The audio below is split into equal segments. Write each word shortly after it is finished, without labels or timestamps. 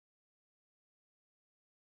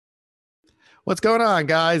What's going on,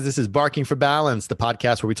 guys? This is Barking for Balance, the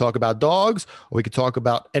podcast where we talk about dogs, or we could talk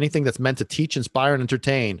about anything that's meant to teach, inspire, and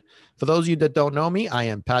entertain. For those of you that don't know me, I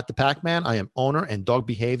am Pat the Pac-Man. I am owner and dog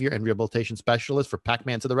behavior and rehabilitation specialist for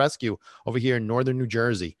Pac-Man to the Rescue over here in northern New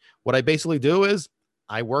Jersey. What I basically do is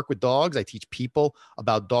I work with dogs. I teach people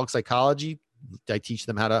about dog psychology. I teach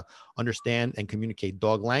them how to understand and communicate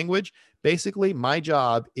dog language. Basically, my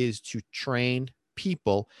job is to train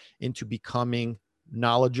people into becoming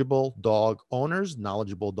knowledgeable dog owners,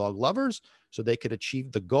 knowledgeable dog lovers, so they could achieve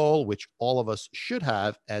the goal, which all of us should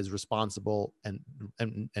have as responsible and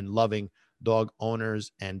loving dog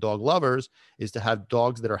owners and dog lovers, is to have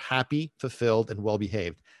dogs that are happy, fulfilled, and well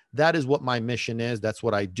behaved. That is what my mission is. That's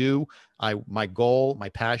what I do. My goal, my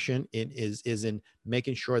passion is in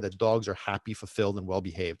making sure that dogs are happy, fulfilled, and well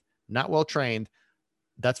behaved. Not well trained.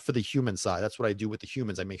 That's for the human side. That's what I do with the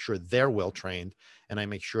humans. I make sure they're well trained, and I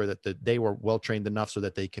make sure that they were well trained enough so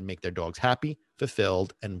that they can make their dogs happy,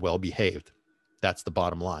 fulfilled, and well behaved. That's the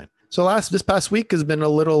bottom line. So this past week has been a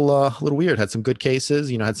little weird. Had some good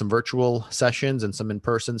cases, had some virtual sessions and some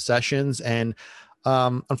in-person sessions, and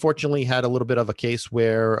unfortunately had a little bit of a case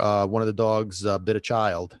where one of the dogs bit a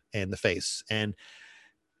child in the face. And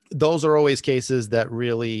those are always cases that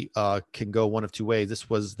really can go one of two ways.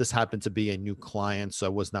 This happened to be a new client, so I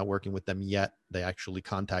was not working with them yet. They actually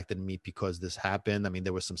contacted me because this happened. I mean,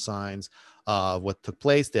 there were some signs of what took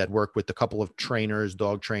place. They had worked with a couple of trainers,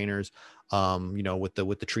 dog trainers, with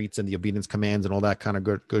the treats and the obedience commands and all that kind of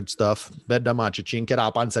good stuff. They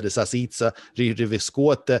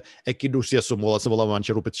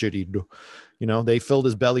filled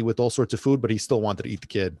his belly with all sorts of food, but he still wanted to eat the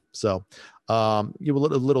kid. So you were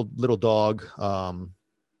a little dog, I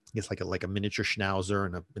guess like a miniature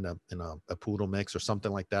schnauzer and a poodle mix or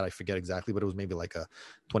something like that. I forget exactly, but it was maybe like a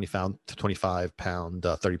 25 pound,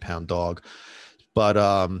 30-pound dog. But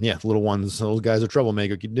yeah, little ones, those guys are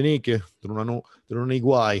troublemaker. Little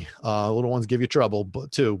ones give you trouble,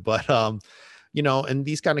 but in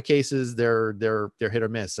these kind of cases, they're hit or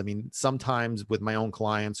miss. I mean, sometimes with my own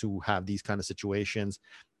clients who have these kind of situations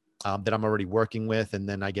that I'm already working with, and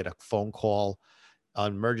then I get a phone call,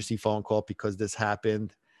 an emergency phone call because this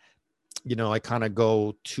happened. I kind of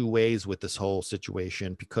go two ways with this whole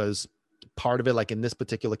situation, because part of it, like in this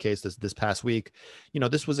particular case, this past week,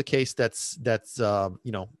 this was a case that's I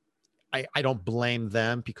don't blame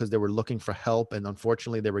them, because they were looking for help, and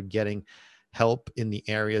unfortunately they were getting help in the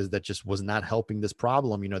areas that just was not helping this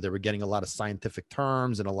problem. They were getting a lot of scientific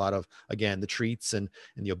terms and a lot of, again, the treats and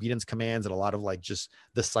the obedience commands, and a lot of like just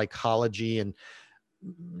the psychology. And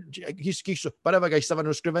it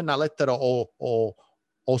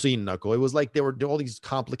was like there were all these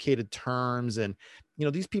complicated terms, and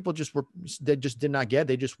these people they just did not get.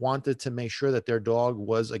 They just wanted to make sure that their dog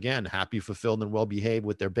was, again, happy, fulfilled, and well behaved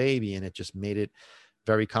with their baby, and it just made it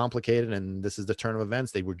very complicated. And this is the turn of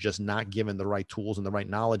events. They were just not given the right tools and the right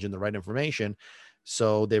knowledge and the right information.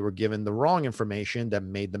 So they were given the wrong information that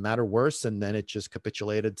made the matter worse, and then it just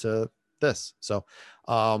capitulated to this. So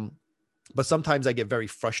but sometimes I get very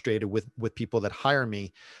frustrated with people that hire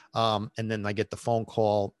me, and then I get the phone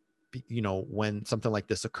call, when something like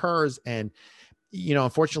this occurs. And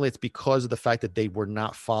unfortunately, it's because of the fact that they were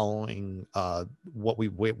not following what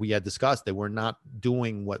we had discussed. They were not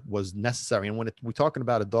doing what was necessary. And when we're talking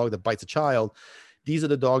about a dog that bites a child, these are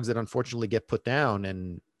the dogs that unfortunately get put down.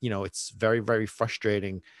 And it's very, very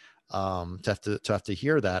frustrating to have to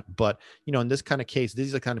hear that. But in this kind of case,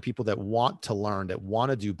 these are the kind of people that want to learn, that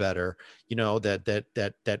want to do better,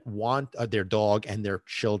 that want their dog and their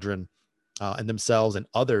children and themselves and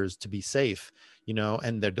others to be safe,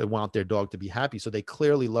 and they want their dog to be happy. So they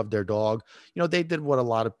clearly love their dog. They did what a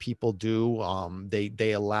lot of people do.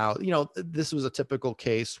 They allow, this was a typical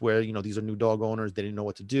case where, these are new dog owners. They didn't know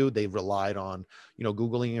what to do. They relied on,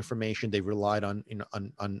 Googling information. They relied on,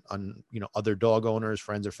 on other dog owners,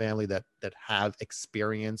 friends or family that have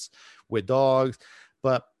experience with dogs.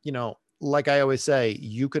 But, like I always say,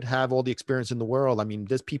 you could have all the experience in the world. I mean,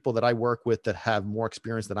 there's people that I work with that have more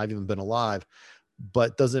experience than I've even been alive,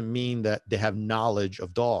 but doesn't mean that they have knowledge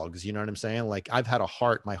of dogs. You know what I'm saying? Like, I've had a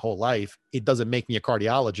heart my whole life. It doesn't make me a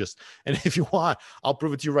cardiologist. And if you want, I'll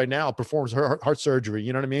prove it to you right now. I'll perform heart surgery.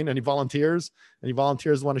 You know what I mean? Any volunteers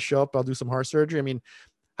want to show up? I'll do some heart surgery. I mean,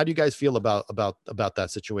 how do you guys feel about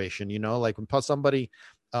that situation? Like when somebody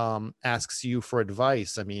asks you for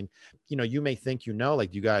advice, I mean, you may think,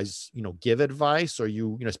 like, you guys, give advice, or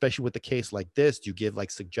especially with the case like this, do you give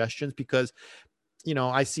like suggestions? Because,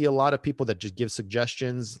 I see a lot of people that just give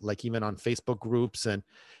suggestions, like even on Facebook groups, and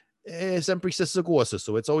sempre stessa cosa.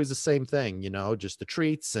 So it's always the same thing, just the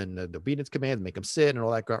treats and the obedience commands, make them sit and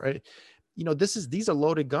all that, right? these are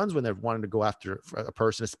loaded guns when they're wanting to go after a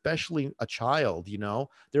person, especially a child.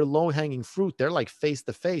 They're low hanging fruit. They're like face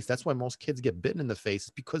to face. That's why most kids get bitten in the face, is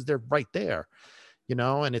because they're right there.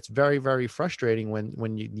 And it's very, very frustrating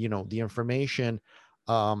when the information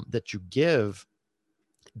that you give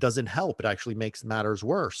doesn't help. It actually makes matters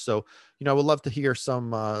worse. So, I would love to hear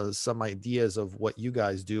some ideas of what you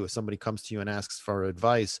guys do. If somebody comes to you and asks for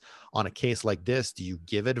advice on a case like this, do you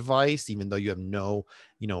give advice even though you have no,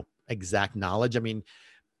 exact knowledge? I mean,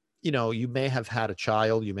 you may have had a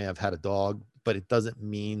child, you may have had a dog, but it doesn't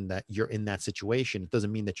mean that you're in that situation. It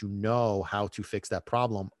doesn't mean that you know how to fix that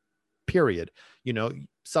problem, period.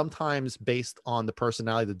 Sometimes based on the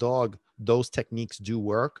personality of the dog, those techniques do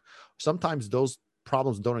work. Sometimes those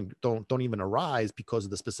problems don't even arise because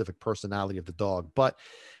of the specific personality of the dog. But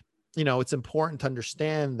it's important to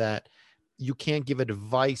understand that you can't give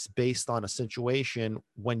advice based on a situation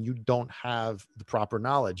when you don't have the proper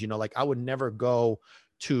knowledge. Like I would never go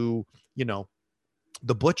to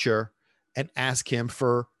the butcher and ask him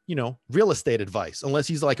for real estate advice, unless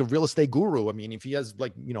he's like a real estate guru. I mean, if he has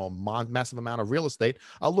like, a massive amount of real estate,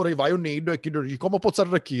 allora vai come you,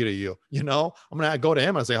 I'm going to go to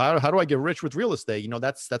him and say, how do I get rich with real estate?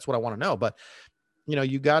 That's what I want to know. But,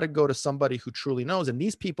 you got to go to somebody who truly knows. And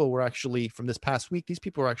these people were actually, from this past week, these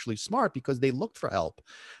people were actually smart because they looked for help.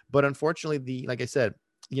 But unfortunately, like I said,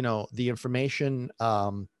 the information,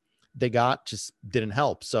 they got just didn't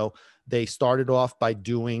help. So they started off by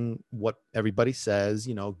doing what everybody says,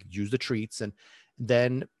 use the treats. And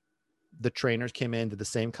then the trainers came in, did the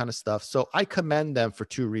same kind of stuff. So I commend them for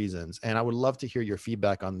two reasons. And I would love to hear your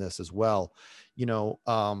feedback on this as well.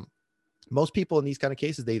 Most people in these kind of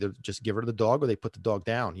cases, they either just give her the dog or they put the dog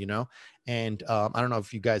down, and I don't know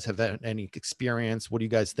if you guys have had any experience. What do you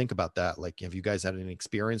guys think about that? Like, have you guys had any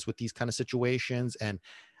experience with these kind of situations? And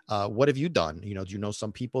what have you done? Do you know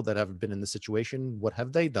some people that have been in the situation? What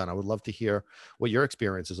have they done? I would love to hear what your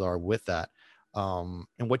experiences are with that. And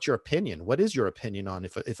what's your opinion? What is your opinion on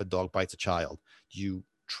if a dog bites a child? Do you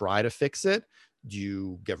try to fix it? Do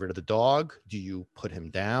you get rid of the dog? Do you put him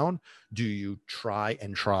down? Do you try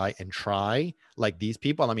and try and try like these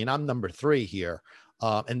people? I mean, I'm number 3 here.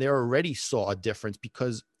 And they already saw a difference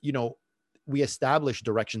because, we established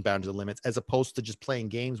direction, boundaries, and limits, as opposed to just playing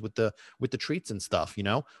games with the treats and stuff.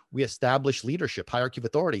 We established leadership, hierarchy of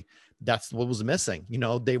authority. That's what was missing.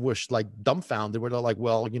 They were like dumbfounded. We're like,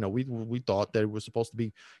 well, we thought that it was supposed to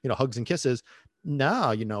be, hugs and kisses.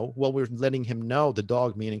 No, well, we're letting him know, the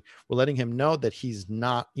dog meaning, we're letting him know that he's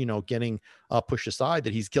not, getting pushed aside,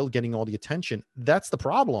 that he's getting all the attention. That's the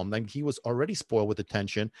problem. Like, he was already spoiled with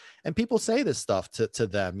attention, and people say this stuff to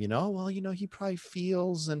them, well, he probably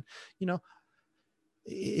feels, and,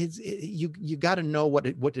 you got to know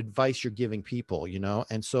what advice you're giving people,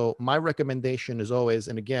 and so my recommendation is always,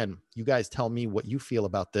 and again, you guys tell me what you feel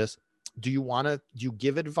about this. Do you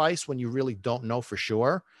give advice when you really don't know for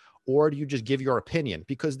sure, or do you just give your opinion?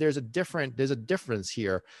 Because there's a difference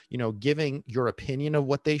here, giving your opinion of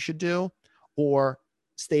what they should do or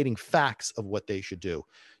stating facts of what they should do.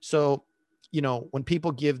 So, when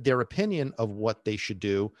people give their opinion of what they should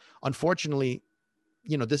do, unfortunately,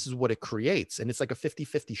 this is what it creates. And it's like a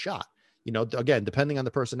 50-50 shot. Again, depending on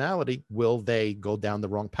the personality, will they go down the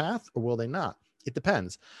wrong path or will they not? It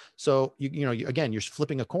depends. So, again, you're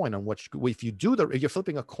flipping a coin on if you're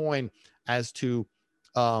flipping a coin as to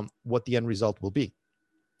what the end result will be.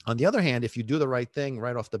 On the other hand, if you do the right thing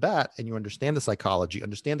right off the bat and you understand the psychology,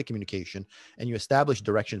 understand the communication, and you establish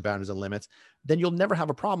direction, boundaries, and limits, then you'll never have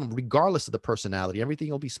a problem regardless of the personality. Everything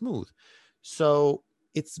will be smooth. So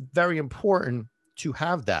it's very important to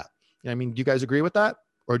have that. I mean, do you guys agree with that?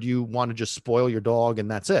 Or do you want to just spoil your dog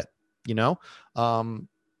and that's it? Some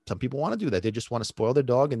people want to do that. They just want to spoil their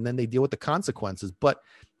dog and then they deal with the consequences. But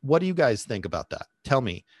what do you guys think about that? Tell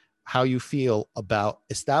me how you feel about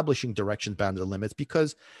establishing directions, boundaries, and limits,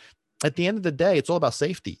 because at the end of the day, it's all about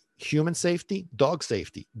safety, human safety, dog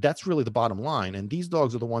safety. That's really the bottom line. And these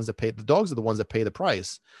dogs are the ones that pay. The dogs are the ones that pay the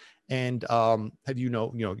price. And have you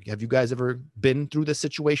guys ever been through this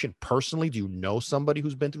situation personally? Do you know somebody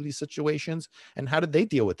who's been through these situations, and how did they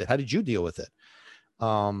deal with it? How did you deal with it?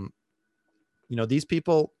 These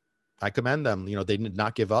people, I commend them. They did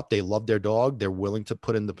not give up. They love their dog. They're willing to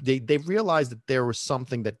put in they realized that there was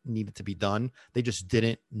something that needed to be done. They just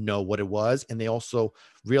didn't know what it was. And they also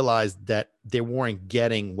realized that they weren't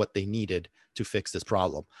getting what they needed to fix this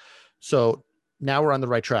problem. So now we're on the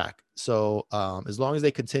right track. So as long as they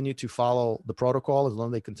continue to follow the protocol, as long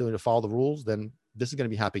as they continue to follow the rules, then this is going to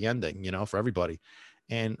be happy ending, for everybody.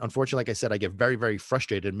 And unfortunately, like I said, I get very, very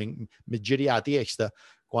frustrated. Mi giri a testa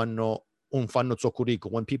quando un fanno zoccurico,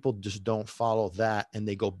 when people just don't follow that and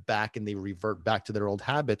they go back and they revert back to their old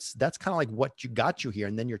habits, that's kind of like what you got you here.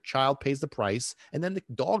 And then your child pays the price and then the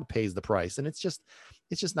dog pays the price. And it's just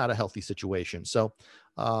not a healthy situation. So,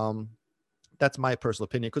 that's my personal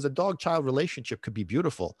opinion, because a dog child relationship could be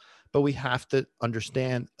beautiful, but we have to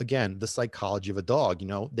understand, again, the psychology of a dog. You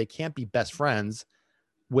know, they can't be best friends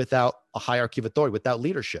without a hierarchy of authority, without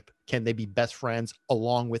leadership. Can they be best friends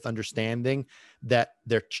along with understanding that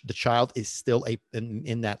the child is still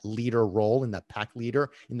in that leader role, in that pack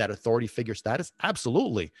leader, in that authority figure status?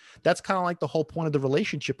 Absolutely. That's kind of like the whole point of the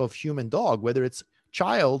relationship of human dog, whether it's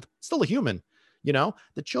child, still a human. You know,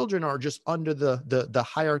 the children are just under the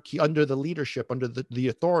hierarchy, under the leadership, under the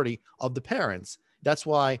authority of the parents. That's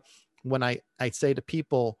why when I say to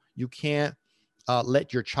people, you can't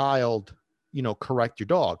let your child, you know, correct your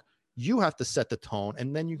dog. You have to set the tone,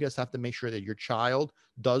 and then you just have to make sure that your child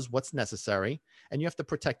does what's necessary, and you have to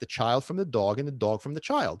protect the child from the dog and the dog from the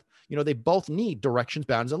child. You know, they both need directions,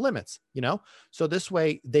 bounds, and limits, you know? So this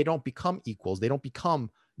way they don't become equals. They don't become,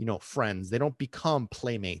 you know, friends. They don't become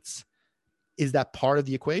playmates. Is that part of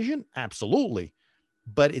the equation? Absolutely.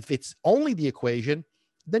 But if it's only the equation,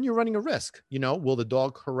 then you're running a risk. You know, will the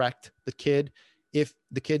dog correct the kid if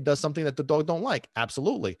the kid does something that the dog don't like?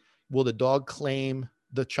 Absolutely. Will the dog claim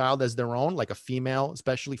the child as their own? Like a female,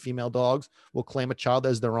 especially female dogs will claim a child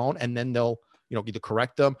as their own, and then they'll, you know, either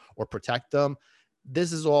correct them or protect them.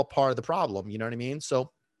 This is all part of the problem. You know what I mean?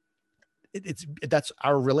 So that's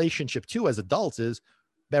our relationship too as adults, is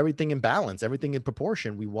everything in balance, everything in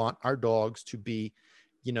proportion. We want our dogs to be,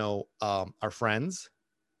 you know, our friends,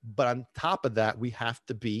 but on top of that, we have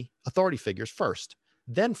to be authority figures first,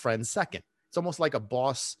 then friends second. It's almost like a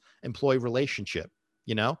boss employee relationship,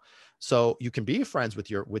 you know? So you can be friends with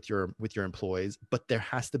your employees, but there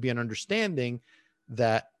has to be an understanding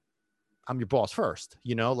that I'm your boss first,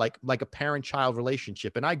 you know, like a parent-child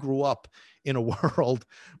relationship. And I grew up in a world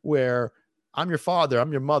where I'm your father,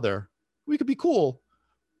 I'm your mother. We could be cool.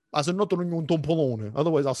 I said,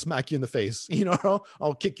 otherwise I'll smack you in the face, you know,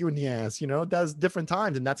 I'll kick you in the ass, you know. That's different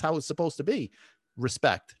times, and that's how it's supposed to be.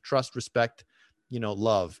 Respect, trust, respect, you know,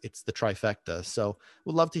 love. It's the trifecta. So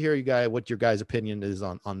we'd love to hear what your guys' opinion is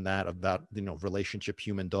on that, about, you know, relationship,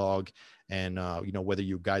 human dog, and you know, whether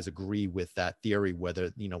you guys agree with that theory,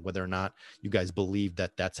 whether, you know, whether or not you guys believe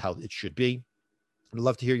that that's how it should be. I'd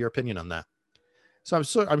love to hear your opinion on that. So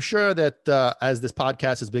I'm sure that as this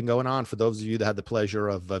podcast has been going on, for those of you that had the pleasure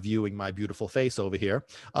of viewing my beautiful face over here,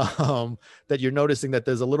 that you're noticing that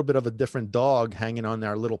there's a little bit of a different dog hanging on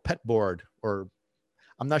our little pet board, or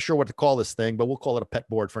I'm not sure what to call this thing, but we'll call it a pet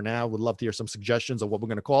board for now. Would love to hear some suggestions of what we're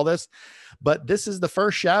going to call this. But this is the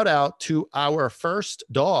first shout out to our first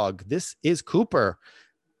dog. This is Cooper.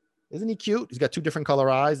 Isn't he cute? He's got two different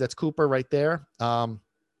color eyes. That's Cooper right there.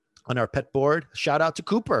 On our pet board. Shout out to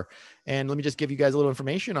Cooper. And let me just give you guys a little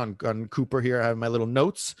information on Cooper here. I have my little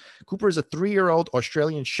notes. Cooper is a 3-year-old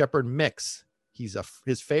Australian Shepherd mix.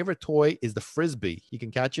 His favorite toy is the Frisbee. He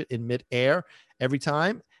can catch it in midair every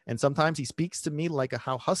time. And sometimes he speaks to me like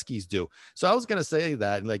how huskies do. So I was going to say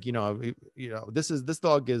that, like, you know, this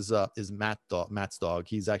dog is Matt's dog.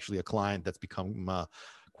 He's actually a client that's become,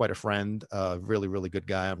 quite a friend, really, really good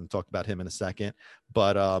guy. I'm going to talk about him in a second,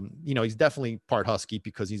 but you know, he's definitely part husky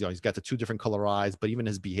because he's got the two different color eyes, but even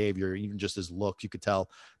his behavior, even just his look, you could tell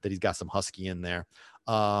that he's got some husky in there.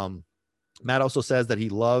 Matt also says that he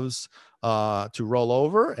loves to roll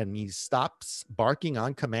over, and he stops barking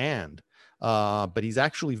on command. But he's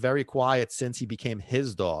actually very quiet since he became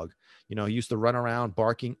his dog. You know, he used to run around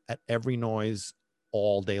barking at every noise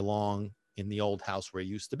all day long in the old house where he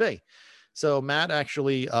used to be. So Matt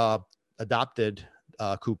actually adopted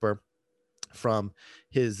Cooper from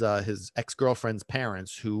his ex-girlfriend's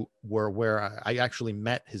parents, who were where I actually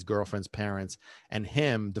met his girlfriend's parents and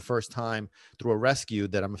him the first time through a rescue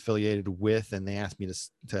that I'm affiliated with. And they asked me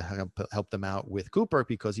to help them out with Cooper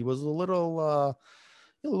because he was a little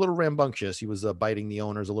rambunctious. He was biting the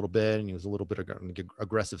owners a little bit, and he was a little bit on the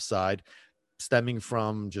aggressive side, stemming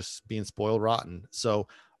from just being spoiled rotten. So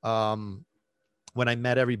when I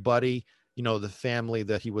met everybody, you know, the family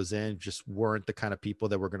that he was in just weren't the kind of people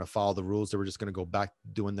that were going to follow the rules. They were just going to go back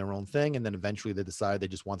doing their own thing. And then eventually they decided they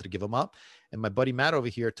just wanted to give him up. And my buddy Matt over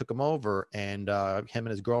here took him over, and him and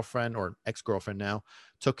his girlfriend, or ex-girlfriend now,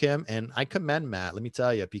 took him. And I commend Matt, let me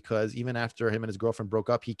tell you, because even after him and his girlfriend broke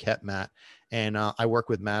up, he kept Matt. And I work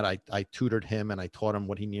with Matt. I tutored him and I taught him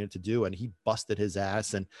what he needed to do, and he busted his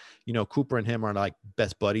ass. And Cooper and him are like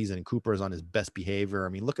best buddies, and Cooper is on his best behavior. I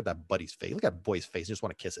mean, look at that buddy's face. Look at that boy's face. You just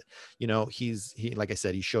want to kiss it. He like I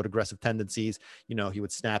said, he showed aggressive tendencies. He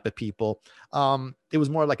would snap at people. It was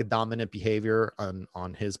more like a dominant behavior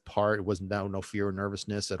on his part. It was no fear or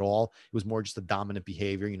nervousness at all. It was more just a dominant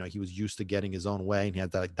behavior. He was used to getting his own way, and he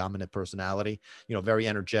had that like dominant personality. Very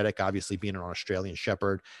energetic. Obviously, being an Australian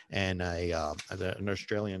Shepherd and an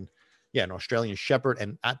Australian, an Australian Shepherd,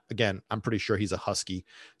 and again, I'm pretty sure he's a Husky.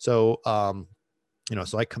 So,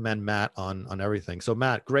 so I commend Matt on everything. So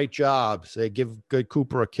Matt, great job. Say, give good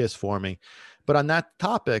Cooper a kiss for me. But on that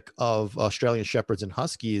topic of Australian Shepherds and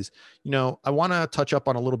Huskies, I want to touch up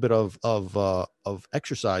on a little bit of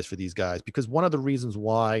exercise for these guys, because one of the reasons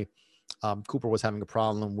why Cooper was having a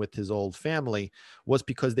problem with his old family was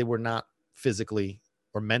because they were not physically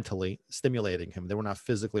or mentally stimulating him. They were not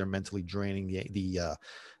physically or mentally draining the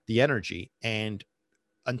energy. And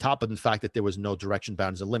on top of the fact that there was no direction,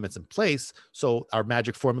 boundaries, and limits in place. So our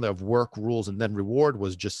magic formula of work, rules, and then reward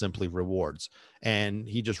was just simply rewards. And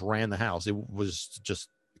he just ran the house. It was just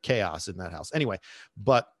chaos in that house. Anyway,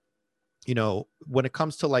 but when it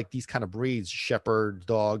comes to like these kind of breeds, shepherd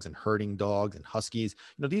dogs and herding dogs and huskies,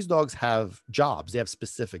 these dogs have jobs. They have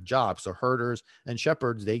specific jobs. So herders and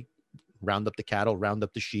shepherds, they round up the cattle, round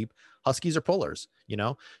up the sheep. Huskies are pullers,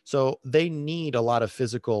 so they need a lot of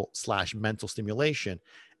physical / mental stimulation.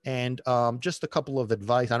 And just a couple of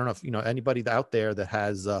advice. I don't know if, anybody out there that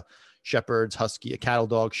has shepherds, husky, cattle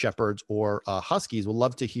dogs, shepherds, or huskies would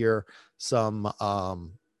love to hear some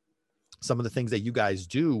of the things that you guys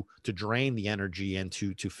do to drain the energy and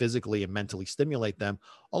to physically and mentally stimulate them.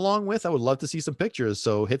 Along with, I would love to see some pictures.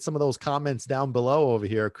 So hit some of those comments down below over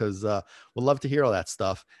here, because we'll love to hear all that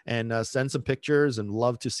stuff, and send some pictures, and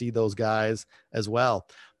love to see those guys as well.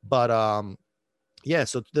 But yeah,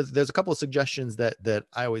 so there's a couple of suggestions that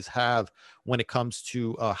I always have when it comes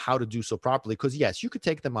to how to do so properly. Because yes, you could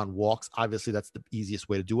take them on walks. Obviously, that's the easiest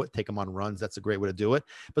way to do it. Take them on runs. That's a great way to do it.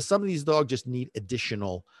 But some of these dogs just need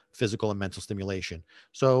additional physical and mental stimulation.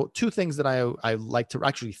 So two things that I like to,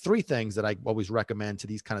 actually three things that I always recommend to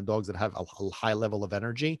these kind of dogs that have a high level of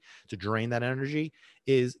energy, to drain that energy,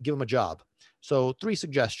 is give them a job. So three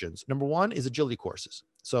suggestions. Number one is agility courses.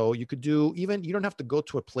 So you could do, even, you don't have to go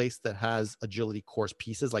to a place that has agility course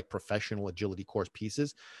pieces, like professional agility course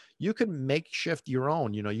pieces. You could makeshift your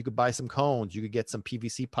own. You could buy some cones, you could get some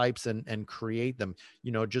PVC pipes and create them.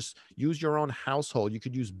 Just use your own household. You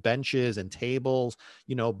could use benches and tables,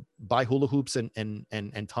 buy hula hoops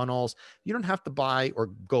and tunnels. You don't have to buy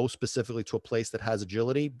or go specifically to a place that has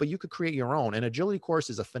agility, but you could create your own. And agility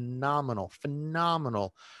course is a phenomenal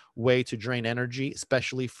way to drain energy,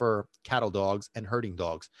 especially for cattle dogs and herding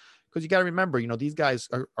dogs. Because you got to remember, these guys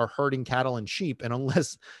are herding cattle and sheep. And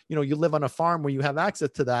unless, you live on a farm where you have access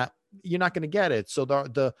to that, you're not going to get it. So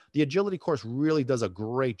the agility course really does a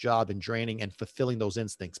great job in draining and fulfilling those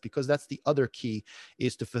instincts, because that's the other key,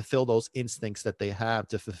 is to fulfill those instincts that they have,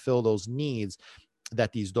 to fulfill those needs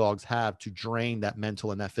that these dogs have, to drain that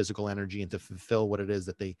mental and that physical energy, and to fulfill what it is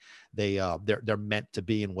that they're meant to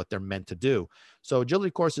be and what they're meant to do. So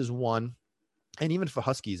agility course is one. And even for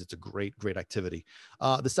huskies, it's a great activity.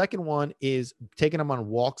 The second one is taking them on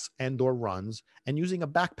walks and or runs, and using a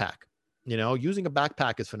backpack. Using a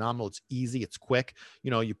backpack is phenomenal. It's easy. It's quick.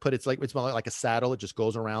 You put, it's like a saddle. It just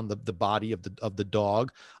goes around the body of the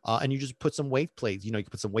dog. And you just put some weight plates. You can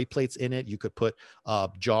put some weight plates in it. You could put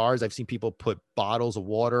jars. I've seen people put bottles of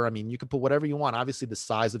water. I mean, you could put whatever you want. Obviously, the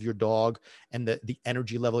size of your dog and the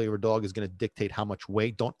energy level of your dog is going to dictate how much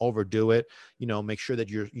weight. Don't overdo it. Make sure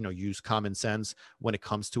that use common sense when it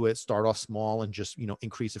comes to it. Start off small and just,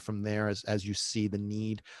 increase it from there as you see the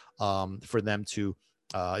need for them to,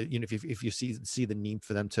 if you see the need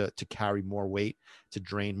for them to carry more weight, to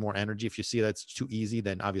drain more energy. If you see that's too easy,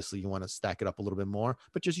 then obviously you want to stack it up a little bit more,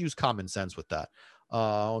 but just use common sense with that.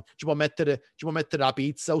 Ci può mettere la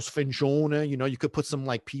pizza o sfincione, you could put some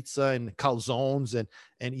like pizza and calzones and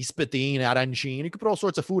ispetine, arancine. You could put all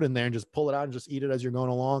sorts of food in there and just pull it out and just eat it as you're going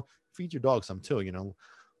along. Feed your dog some too,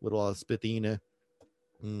 little spetine.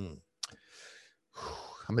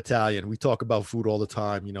 I'm Italian. We talk about food all the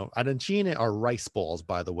time. Arancine are rice balls,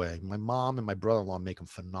 by the way. My mom and my brother-in-law make them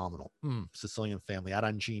phenomenal. Sicilian family.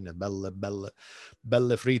 Arancine, belle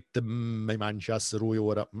fritte, mi mangiassero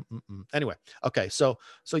ora. Anyway, okay. So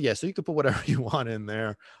yeah, so you could put whatever you want in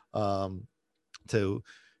there to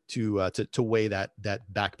weigh that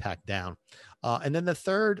backpack down. And then the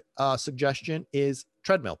third suggestion is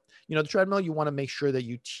treadmill. The treadmill, you want to make sure that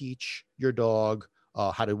you teach your dog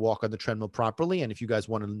how to walk on the treadmill properly. And if you guys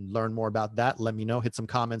want to learn more about that, let me know. Hit some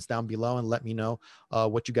comments down below and let me know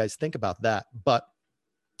what you guys think about that. But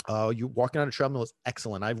you walking on a treadmill is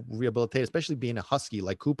excellent. I've rehabilitated, especially being a husky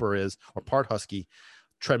like Cooper is, or part husky.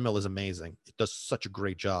 Treadmill is amazing. It does such a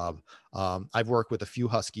great job. I've worked with a few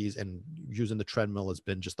huskies, and using the treadmill has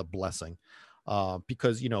been just a blessing.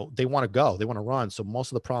 Because, you know, they want to go, they want to run. So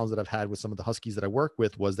most of the problems that I've had with some of the huskies that I work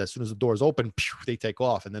with was that as soon as the doors open, they take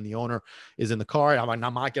off. And then the owner is in the car. I'm like,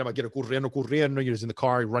 corriendo. You're in the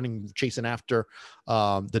car running, chasing after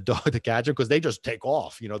the dog, the gadget, because they just take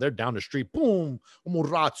off. You know, they're down the street, boom, un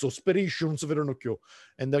razzo,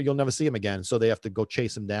 and then you'll never see him again. So they have to go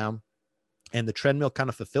chase him down. And the treadmill kind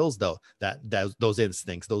of fulfills those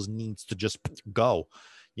instincts, those needs to just go,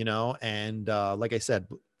 you know. And like I said,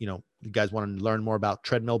 you know, you guys want to learn more about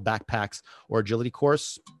treadmill, backpacks, or agility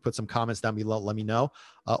course, put some comments down below. Let me know.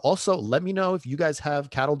 Also, let me know if you guys have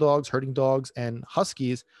cattle dogs, herding dogs, and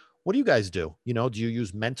huskies. What do you guys do? You know, do you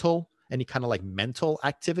use any kind of like mental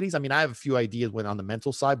activities? I mean, I have a few ideas when on the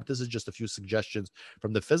mental side, but this is just a few suggestions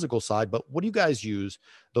from the physical side. But what do you guys use?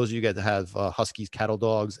 Those of you guys that have huskies, cattle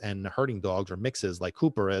dogs, and herding dogs or mixes like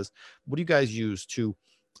Cooper is, what do you guys use to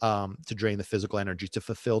drain the physical energy, to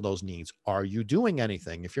fulfill those needs? Are you doing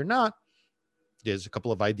anything? If you're not, there's a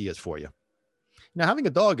couple of ideas for you. Now, having a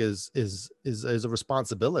dog is a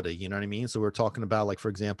responsibility. You know what I mean? So we're talking about, like, for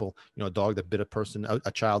example, you know, a dog that bit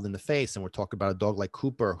a child in the face, and we're talking about a dog like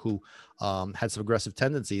Cooper who had some aggressive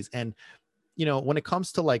tendencies. And, you know, when it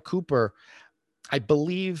comes to like Cooper, I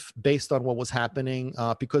believe based on what was happening,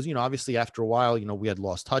 because, you know, obviously after a while, you know, we had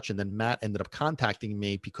lost touch, and then Matt ended up contacting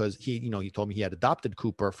me because he told me he had adopted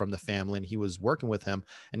Cooper from the family and he was working with him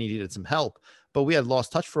and he needed some help, but we had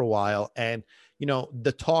lost touch for a while. And, you know,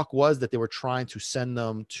 the talk was that they were trying to send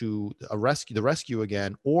them to the rescue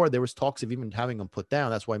again, or there was talks of even having them put down.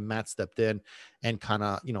 That's why Matt stepped in and kind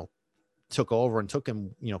of, you know, took over and took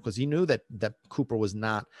him, you know, because he knew that Cooper was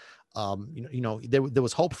not, there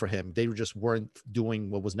was hope for him. They just weren't doing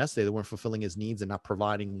what was necessary. They weren't fulfilling his needs and not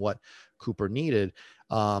providing what Cooper needed.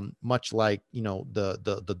 Much like, you know,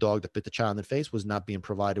 the dog that bit the child in the face was not being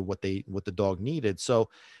provided what the dog needed. So,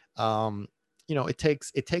 you know, it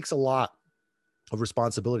takes a lot of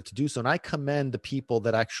responsibility to do so. And I commend the people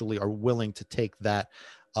that actually are willing to take that,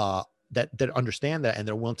 that understand that, and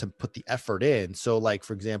they're willing to put the effort in. So, like,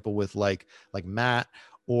 for example, with like Matt,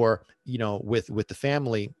 or, you know, with the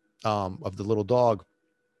family of the little dog,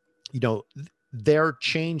 you know, they're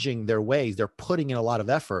changing their ways. They're putting in a lot of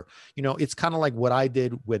effort. You know, it's kind of like what I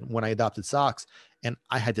did when I adopted Socks, and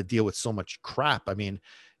I had to deal with so much crap. I mean,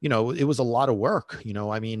 you know, it was a lot of work. You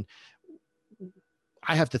know, I mean,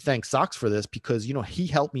 I have to thank Socks for this because, you know, he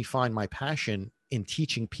helped me find my passion in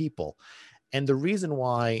teaching people. And the reason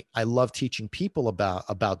why I love teaching people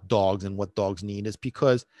about dogs and what dogs need is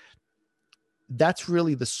because that's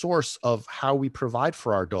really the source of how we provide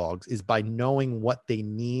for our dogs, is by knowing what they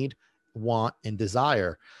need, want, and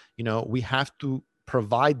desire. You know, we have to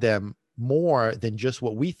provide them more than just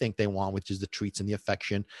what we think they want, which is the treats and the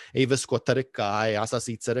affection. No,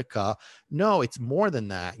 it's more than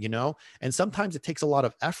that, you know? And sometimes it takes a lot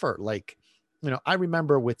of effort. Like, you know, I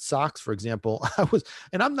remember with Socks, for example,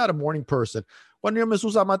 and I'm not a morning person. When I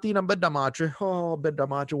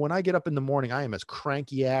get up in the morning, I am as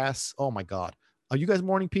cranky ass. Oh my God. Are you guys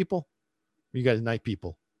morning people? Are you guys night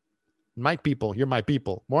people? Night people, you're my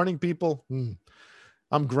people. Morning people,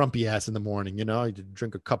 I'm grumpy ass in the morning. You know, I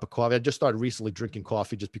drink a cup of coffee. I just started recently drinking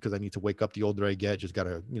coffee just because I need to wake up. The older I get, just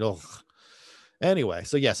gotta, you know. Anyway,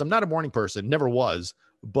 so yes, I'm not a morning person. Never was.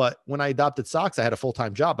 But when I adopted Socks, I had a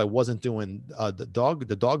full-time job. I wasn't doing the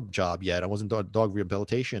dog job yet. I wasn't a dog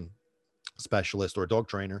rehabilitation specialist or a dog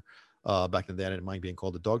trainer. Back then, I didn't mind being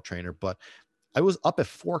called a dog trainer. But I was up at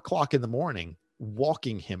 4 o'clock in the morning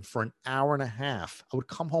walking him for an hour and a half. I would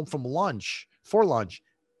come home from lunch,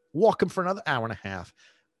 walk him for another hour and a half.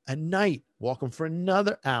 At night, walk him for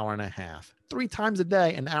another hour and a half. 3 times a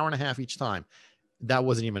day, an hour and a half each time. That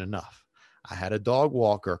wasn't even enough. I had a dog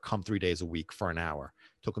walker come 3 days a week for an hour.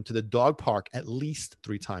 Took him to the dog park at least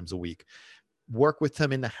 3 times a week. Work with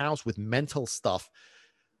him in the house with mental stuff.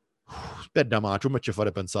 Oh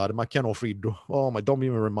my, don't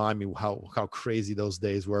even remind me how crazy those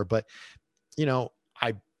days were. But, you know,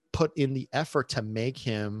 I put in the effort to make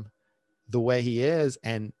him the way he is.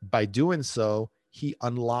 And by doing so, he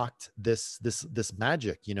unlocked this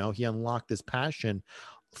magic. You know, he unlocked this passion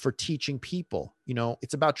for teaching people. You know,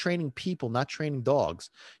 it's about training people, not training dogs.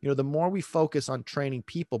 You know, the more we focus on training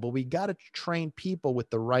people, but we got to train people with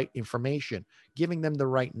the right information, giving them the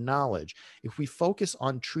right knowledge. If we focus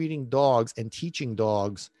on treating dogs and teaching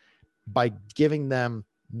dogs by giving them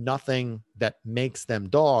nothing that makes them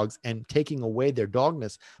dogs, and taking away their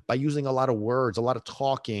dogness by using a lot of words, a lot of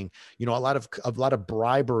talking, a lot of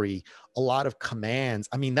bribery, a lot of commands.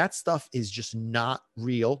 I mean, that stuff is just not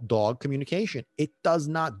real dog communication. It does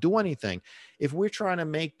not do anything. If we're trying to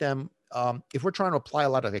make them, if we're trying to apply a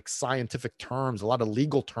lot of like scientific terms, a lot of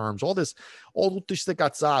legal terms, all this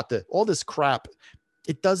crap,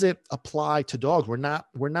 it doesn't apply to dogs. We're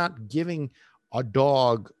not giving a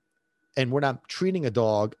dog, and we're not treating a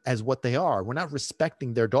dog as what they are. We're not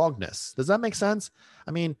respecting their dogness. Does that make sense?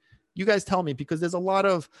 I mean, you guys tell me, because there's a lot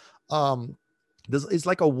of, it's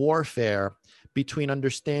like a warfare between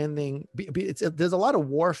understanding. There's a lot of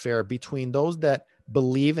warfare between those that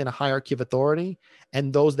believe in a hierarchy of authority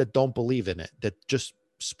and those that don't believe in it, that just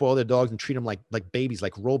spoil their dogs and treat them like babies,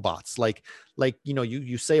 like robots, like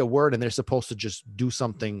you say a word and they're supposed to just do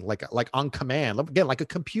something like on command, again, like a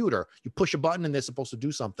computer. You push a button and they're supposed to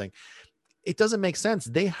do something. It doesn't make sense.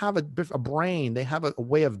 They have a brain, they have a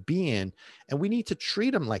way of being, and we need to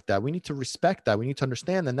treat them like that. We need to respect that. We need to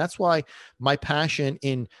understand. And that's why my passion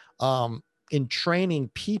in training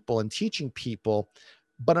people and teaching people.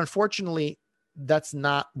 But unfortunately, that's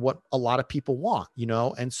not what a lot of people want,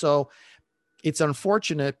 and so it's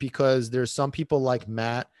unfortunate, because there's some people like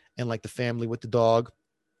Matt and like the family with the dog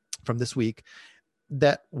from this week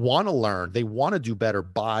that want to learn. They want to do better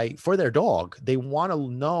for their dog. They want to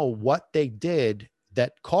know what they did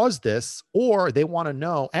that caused this, or they want to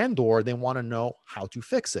know, or they want to know how to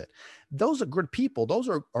fix it. Those are good people. Those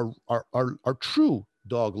are true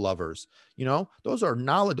dog lovers. Those are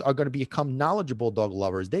going to become knowledgeable dog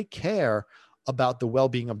lovers. They care about the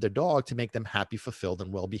well-being of their dog to make them happy, fulfilled,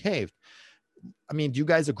 and well-behaved. I mean, do you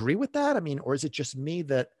guys agree with that? I mean, or is it just me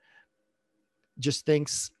that just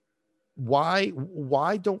thinks, why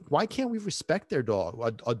can't we respect their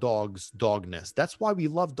dog, a dog's dogness? That's why we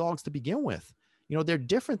love dogs to begin with. They're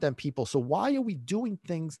different than people. So why are we doing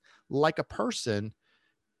things like a person?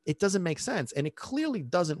 It doesn't make sense. And it clearly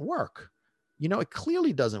doesn't work. It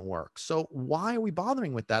clearly doesn't work. So why are we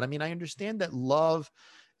bothering with that? I mean, I understand that love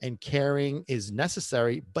and caring is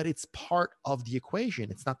necessary, but it's part of the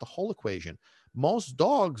equation. It's not the whole equation. Most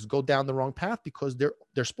dogs go down the wrong path because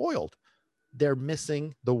they're spoiled. They're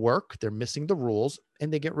missing the work, they're missing the rules,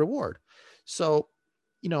 and they get reward. So,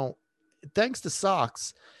 thanks to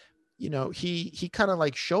Socks, he kind of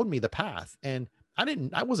like showed me the path. And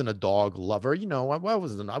I wasn't a dog lover, I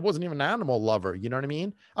wasn't even an animal lover. You know what I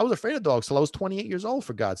mean? I was afraid of dogs till I was 28 years old,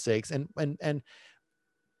 for God's sakes. And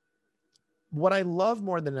what I love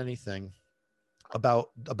more than anything about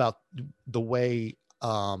the way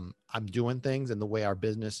I'm doing things and the way our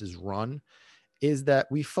business is run is that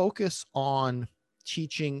we focus on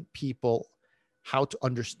teaching people how to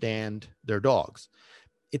understand their dogs.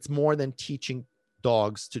 It's more than teaching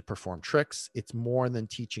dogs to perform tricks. It's more than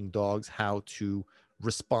teaching dogs how to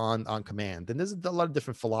respond on command. And there's a lot of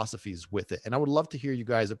different philosophies with it. And I would love to hear you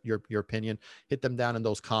guys, your opinion. Hit them down in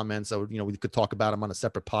those comments. So, we could talk about them on a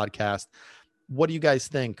separate podcast. What do you guys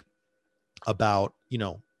think about,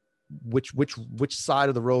 which side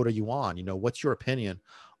of the road are you on? What's your opinion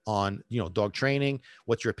on, dog training?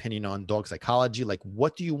 What's your opinion on dog psychology? Like,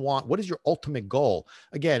 what do you want? What is your ultimate goal?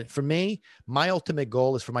 Again, for me, my ultimate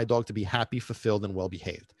goal is for my dog to be happy, fulfilled, and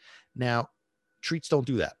well-behaved. Now, treats don't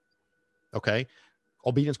do that. Okay.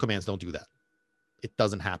 Obedience commands don't do that. It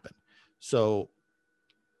doesn't happen. So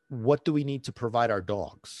what do we need to provide our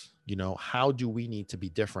dogs? How do we need to be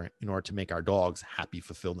different in order to make our dogs happy,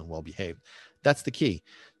 fulfilled, and well-behaved? That's the key.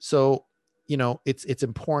 So, it's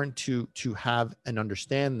important to have an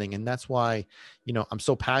understanding. And that's why, I'm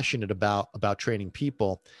so passionate about training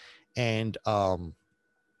people and, of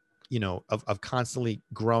constantly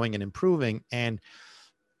growing and improving. And,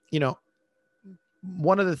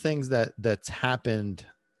 one of the things that's happened,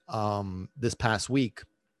 this past week,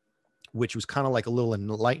 which was kind of like a little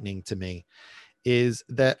enlightening to me, is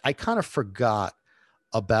that I kind of forgot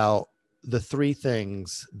about the three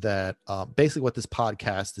things that basically what this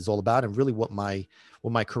podcast is all about, and really what my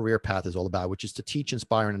career path is all about, which is to teach,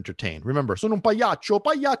 inspire, and entertain. Remember, sono un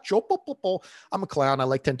pagliaccio, I'm a clown. I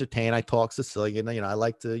like to entertain. I talk Sicilian. I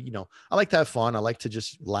like to, I like to have fun. I like to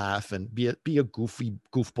just laugh and be a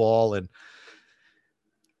goofball.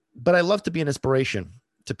 But I love to be an inspiration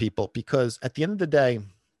to people, because at the end of the day,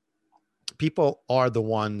 people are the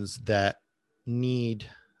ones that need,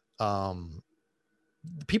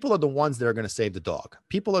 people are the ones that are going to save the dog.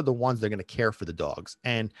 People are the ones that are going to care for the dogs.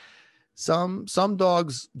 And some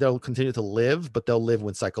dogs, they'll continue to live, but they'll live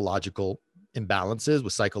with psychological imbalances,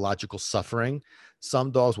 with psychological suffering.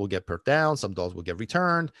 Some dogs will get put down. Some dogs will get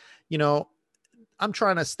returned. I'm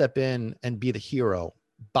trying to step in and be the hero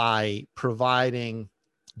by providing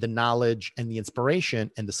the knowledge and the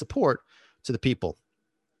inspiration and the support to the people.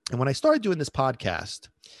 And when I started doing this podcast,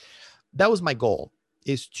 that was my goal,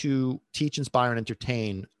 is to teach, inspire, and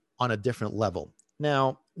entertain on a different level.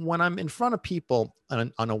 Now, when I'm in front of people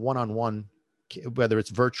on a one-on-one, whether it's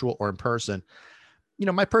virtual or in person,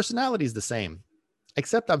 my personality is the same,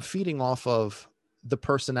 except I'm feeding off of the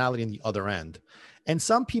personality in the other end. And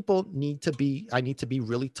some people I need to be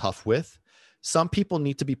really tough with. Some people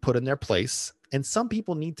need to be put in their place, and some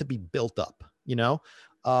people need to be built up.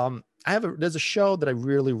 There's a show that I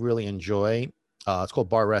really, really enjoy. It's called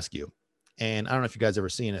Bar Rescue. And I don't know if you guys ever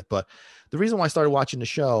seen it, but the reason why I started watching the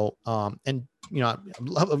show, and I'd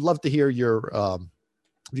love to hear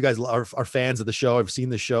if you guys are fans of the show, I've seen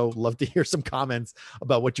the show, love to hear some comments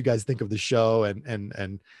about what you guys think of the show,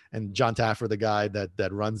 and John Taffer, the guy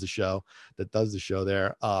that runs the show, that does the show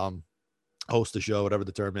there, host the show, whatever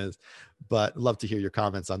the term is. But love to hear your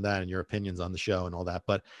comments on that and your opinions on the show and all that.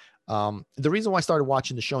 But the reason why I started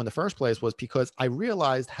watching the show in the first place was because I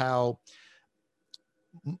realized how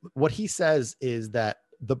what he says is that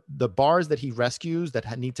the bars that he rescues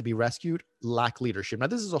that need to be rescued lack leadership. Now,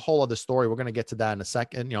 this is a whole other story. We're going to get to that in a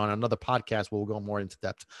second, on another podcast, we'll go more into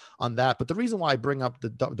depth on that. But the reason why I bring up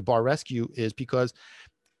the bar rescue is because,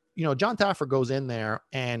 John Taffer goes in there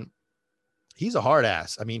and he's a hard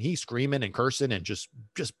ass. I mean, he's screaming and cursing and just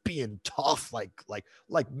being tough, like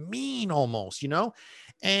mean almost,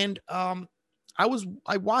 and,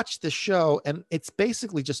 I watched this show and it's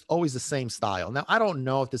basically just always the same style. Now, I don't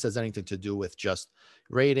know if this has anything to do with just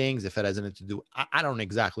ratings, if it has anything to do, I don't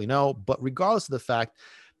exactly know, but regardless of the fact,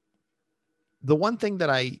 the one thing that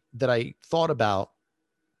I thought about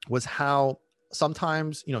was how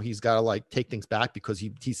sometimes, he's got to take things back because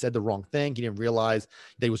he said the wrong thing. He didn't realize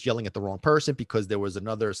that he was yelling at the wrong person because there was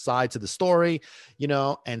another side to the story,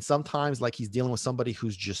 and sometimes he's dealing with somebody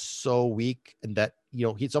who's just so weak and that,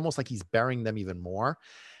 it's almost like he's burying them even more.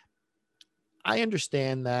 I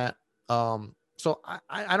understand that. So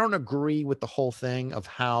I don't agree with the whole thing of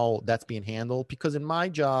how that's being handled, because in my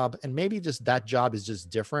job, and maybe just that job is just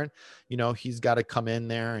different, he's got to come in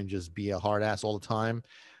there and just be a hard ass all the time.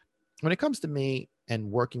 When it comes to me and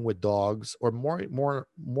working with dogs, or more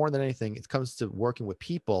than anything, it comes to working with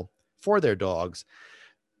people for their dogs,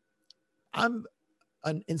 I'm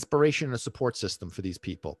an inspiration and a support system for these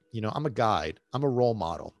people. I'm a guide, I'm a role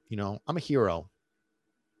model, I'm a hero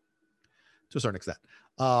to a certain extent.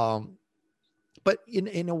 But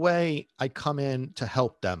in a way, I come in to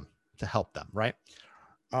help them, right?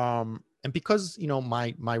 And because,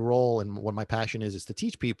 my role and what my passion is to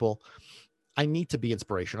teach people, I need to be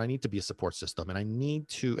inspiration. I need to be a support system, and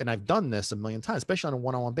and I've done this a million times, especially on a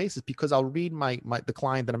one-on-one basis, because I'll read the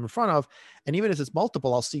client that I'm in front of. And even if it's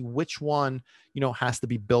multiple, I'll see which one, has to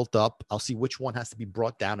be built up. I'll see which one has to be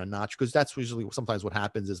brought down a notch, because that's usually sometimes what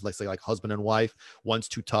happens is, let's say, like husband and wife, one's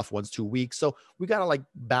too tough, one's too weak. So we got to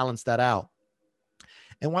balance that out.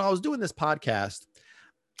 And when I was doing this podcast,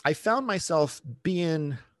 I found myself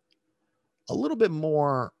being a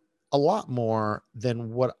lot more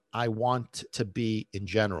than what I want to be in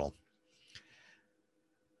general.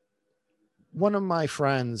 One of my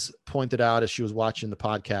friends pointed out as she was watching the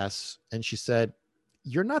podcast, and she said,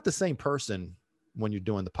 "You're not the same person when you're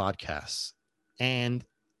doing the podcasts." And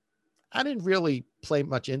I didn't really play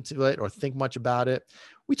much into it or think much about it.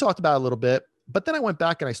 We talked about it a little bit, but then I went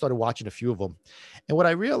back and I started watching a few of them. And what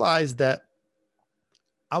I realized, that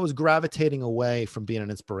I was gravitating away from being an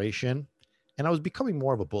inspiration, and I was becoming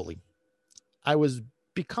more of a bully. I was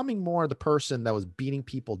becoming more the person that was beating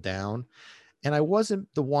people down, and I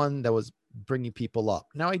wasn't the one that was bringing people up.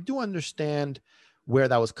 Now, I do understand where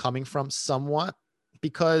that was coming from somewhat,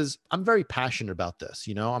 because I'm very passionate about this.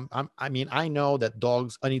 I know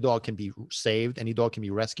that any dog can be saved, any dog can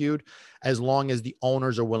be rescued, as long as the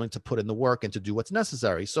owners are willing to put in the work and to do what's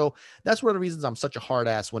necessary. So that's one of the reasons I'm such a hard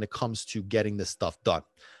ass when it comes to getting this stuff done.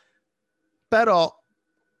 Pero,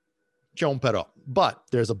 but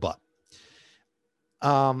there's a but.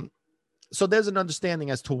 So there's an understanding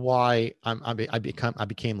as to why I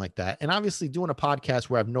became like that. And obviously, doing a podcast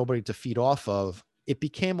where I have nobody to feed off of, it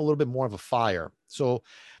became a little bit more of a fire. So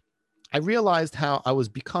I realized how I was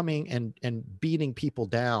becoming and beating people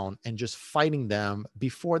down and just fighting them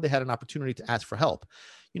before they had an opportunity to ask for help.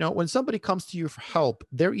 When somebody comes to you for help,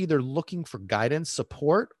 they're either looking for guidance,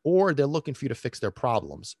 support, or they're looking for you to fix their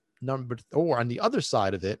problems. Or on the other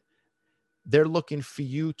side of it, they're looking for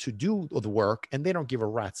you to do the work, and they don't give a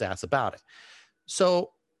rat's ass about it.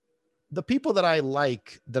 So the people that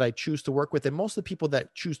I choose to work with, and most of the people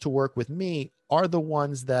that choose to work with me, are the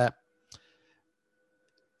ones that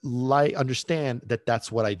understand that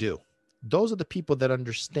that's what I do. Those are the people that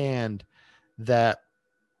understand that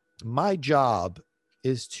My job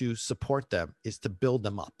is to support them, is to build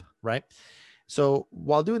them up, right? So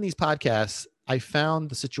while doing these podcasts, I found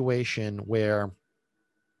the situation where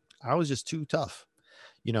I was just too tough.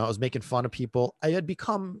 I was making fun of people. I had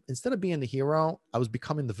become, instead of being the hero, I was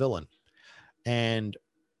becoming the villain. And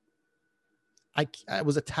I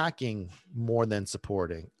was attacking more than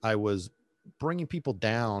supporting. I was bringing people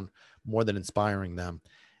down more than inspiring them.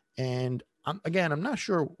 And I'm not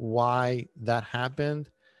sure why that happened,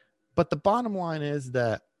 but the bottom line is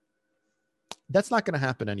that that's not going to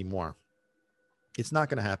happen anymore. It's not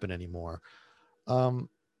going to happen anymore. Um,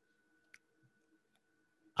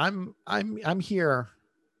 I'm here.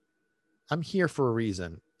 I'm here for a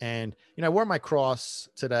reason. And I wore my cross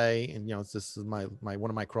today, and this is my one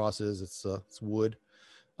of my crosses. It's wood,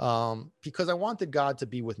 because I wanted God to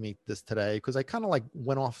be with me this today, because I kind of like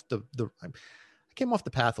went off I came off the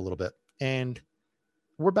path a little bit, and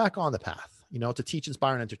we're back on the path, to teach,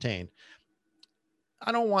 inspire, and entertain.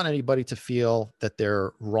 I don't want anybody to feel that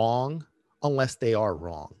they're wrong unless they are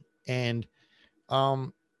wrong. And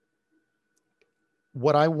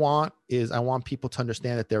what I want people to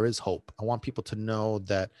understand that there is hope. I want people to know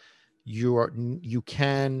that you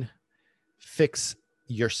can fix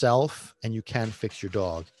yourself and you can fix your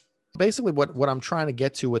dog. Basically, what I'm trying to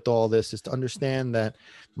get to with all this is to understand that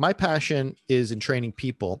my passion is in training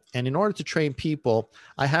people. And in order to train people,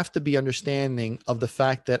 I have to be understanding of the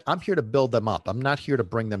fact that I'm here to build them up. I'm not here to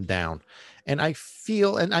bring them down. And I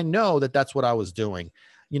feel, and I know that that's what I was doing.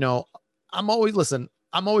 I'm always going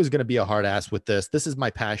to be a hard ass with this. This is my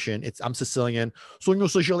passion. I'm Sicilian. Sogno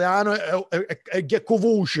siciliano get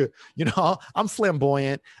covuce. I'm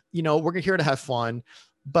flamboyant. We're here to have fun.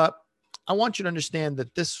 But I want you to understand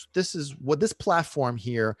that this is what this platform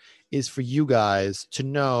here is for you guys to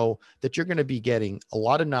know that you're going to be getting a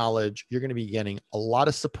lot of knowledge. You're going to be getting a lot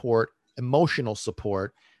of support, emotional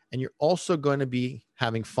support, and you're also going to be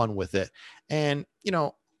having fun with it. And,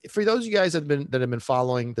 for those of you guys that have been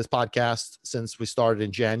following this podcast since we started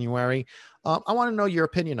in January, I want to know your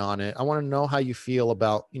opinion on it. I want to know how you feel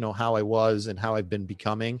about, how I was and how I've been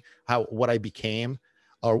becoming, what I became,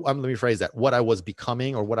 or let me rephrase that, what I was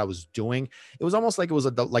becoming or what I was doing. It was almost like it was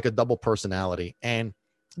like a double personality, and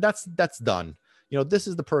that's done. This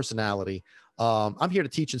is the personality. I'm here to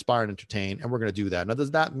teach, inspire, and entertain, and we're going to do that. Now, does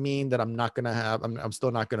that mean that I'm not going to I'm still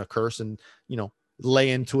not going to curse and,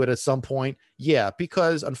 lay into it at some point? Yeah,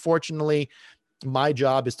 because unfortunately, my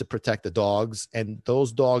job is to protect the dogs, and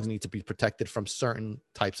those dogs need to be protected from certain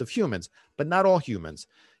types of humans, but not all humans.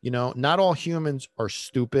 Not all humans are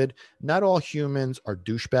stupid. Not all humans are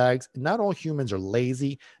douchebags. Not all humans are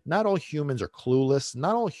lazy. Not all humans are clueless.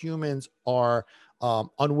 Not all humans are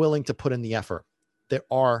unwilling to put in the effort. There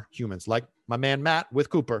are humans like my man Matt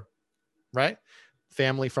with Cooper, right?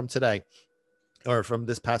 Family from today or from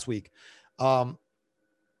this past week.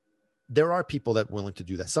 There are people that are willing to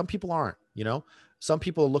do that. Some people aren't, some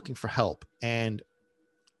people are looking for help. And,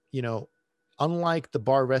 unlike the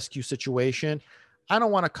bar rescue situation, I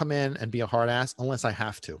don't want to come in and be a hard ass unless I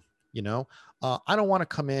have to, I don't want to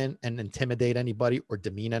come in and intimidate anybody or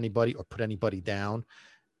demean anybody or put anybody down.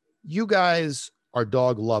 You guys are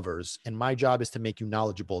dog lovers, and my job is to make you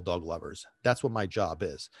knowledgeable dog lovers. That's what my job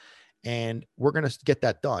is. And we're going to get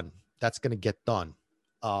that done. That's going to get done.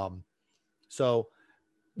 So,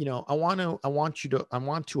 I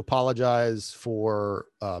want to apologize for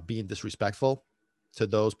being disrespectful to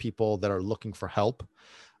those people that are looking for help.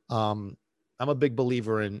 I'm a big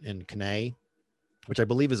believer in CNEI, which I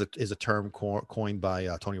believe is a term coined by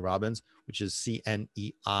Tony Robbins, which is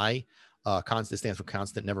CNEI. Constant stands for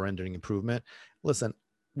constant, never ending improvement. Listen,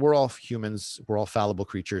 we're all humans. We're all fallible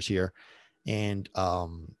creatures here. And,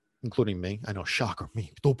 including me. I know, shocker,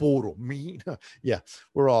 me. Me. Yeah,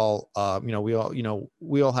 we're all,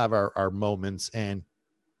 we all have our moments, and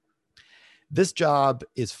this job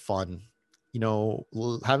is fun.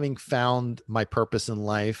 Having found my purpose in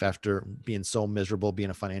life after being so miserable,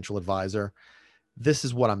 being a financial advisor, this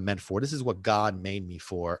is what I'm meant for. This is what God made me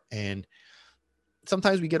for. And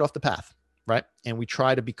sometimes we get off the path, right? And we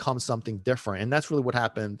try to become something different. And that's really what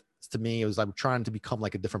happened to me. It was I'm trying to become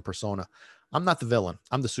like a different persona. I'm not the villain.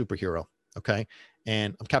 I'm the superhero. Okay.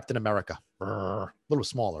 And I'm Captain America. A little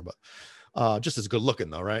smaller, but just as good looking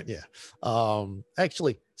though, right? Yeah.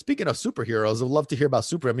 Actually, speaking of superheroes, I'd love to hear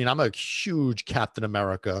about I'm a huge Captain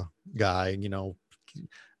America guy, and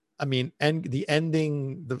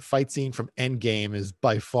the fight scene from Endgame is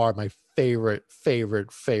by far my favorite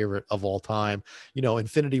of all time.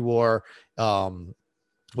 Infinity War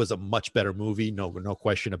was a much better movie, no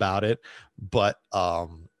question about it. But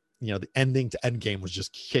the ending to Endgame was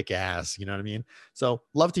just kick ass. You know what I mean? So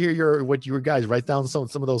love to hear what you guys write down some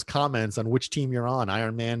of those comments on which team you're on,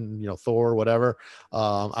 Iron Man, Thor, whatever.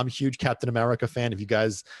 I'm a huge Captain America fan. If you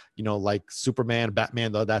guys, like Superman,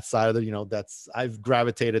 Batman, that side of the, I've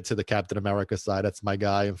gravitated to the Captain America side. That's my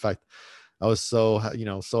guy. In fact, I was so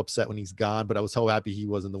upset when he's gone, but I was so happy he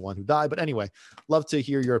wasn't the one who died. But anyway, love to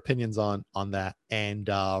hear your opinions on that. And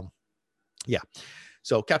yeah.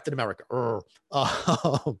 So Captain America.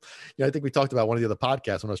 I think we talked about one of the other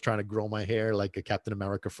podcasts when I was trying to grow my hair like a Captain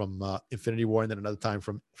America from Infinity War, and then another time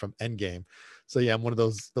from Endgame. So yeah, I'm one of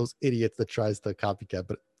those idiots that tries to copycat,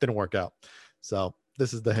 but it didn't work out. So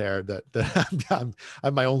this is the hair that I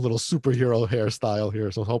have my own little superhero hairstyle here.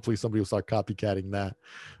 So hopefully somebody will start copycatting that.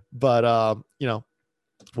 But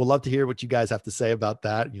we'll love to hear what you guys have to say about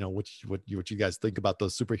that. What you guys think about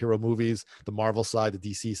those superhero movies, the Marvel side,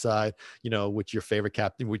 the DC side, what your favorite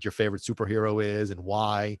captain, what your favorite superhero is and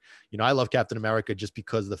why. I love Captain America just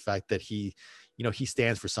because of the fact that he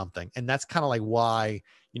stands for something. And that's kind of like why,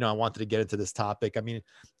 I wanted to get into this topic. I mean,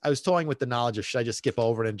 I was toying with the knowledge of, should I just skip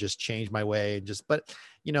over it and just change my way and but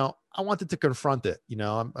I wanted to confront it,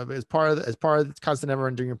 as part of the constant never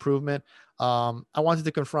ending improvement. I wanted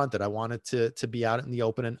to confront it. I wanted to be out in the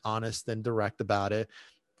open and honest and direct about it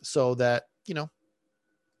so that,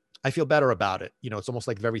 I feel better about it. It's almost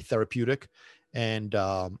like very therapeutic, and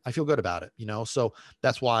I feel good about it, so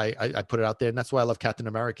that's why I put it out there. And that's why I love Captain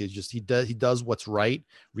America, is just, he does what's right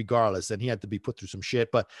regardless. And he had to be put through some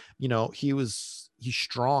shit, but he's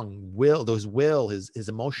strong his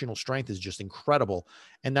emotional strength is just incredible.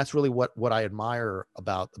 And that's really what I admire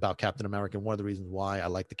about Captain America, and one of the reasons why I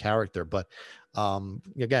like the character. But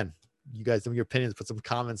again, you guys have your opinions, put some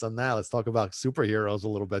comments on that. Let's talk about superheroes a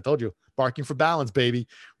little bit. I told you, barking for balance, baby.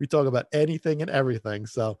 We talk about anything and everything.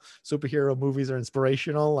 So superhero movies are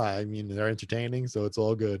inspirational. I mean, they're entertaining, so it's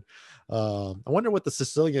all good. I wonder what a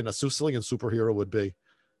Sicilian superhero would be.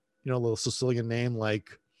 A little Sicilian name,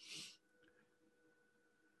 like,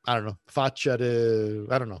 I don't know,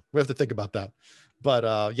 Faccia. I don't know. We have to think about that.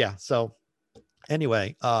 But yeah. So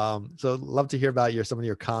anyway, so love to hear about some of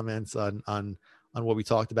your comments on what we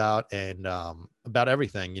talked about, and about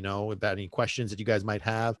everything, about any questions that you guys might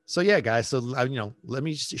have. So yeah, guys. So let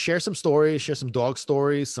me share some stories, share some dog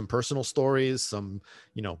stories, some personal stories, some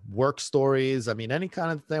work stories. I mean, any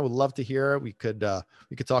kind of thing. I would love to hear. We could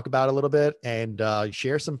talk about it a little bit, and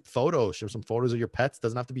share some photos. Share some photos of your pets.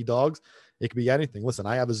 Doesn't have to be dogs. It could be anything. Listen,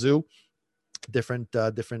 I have a zoo. Different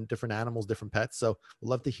animals, different pets. So we'd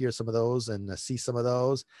love to hear some of those and see some of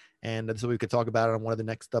those. And so we could talk about it on one of the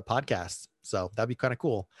next podcasts. So that'd be kind of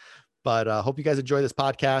cool. But hope you guys enjoy this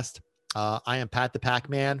podcast. I am Pat the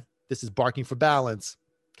Pac-Man. This is Barking for Balance.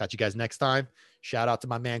 Catch you guys next time. Shout out to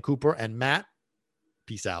my man Cooper and Matt.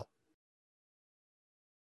 Peace out.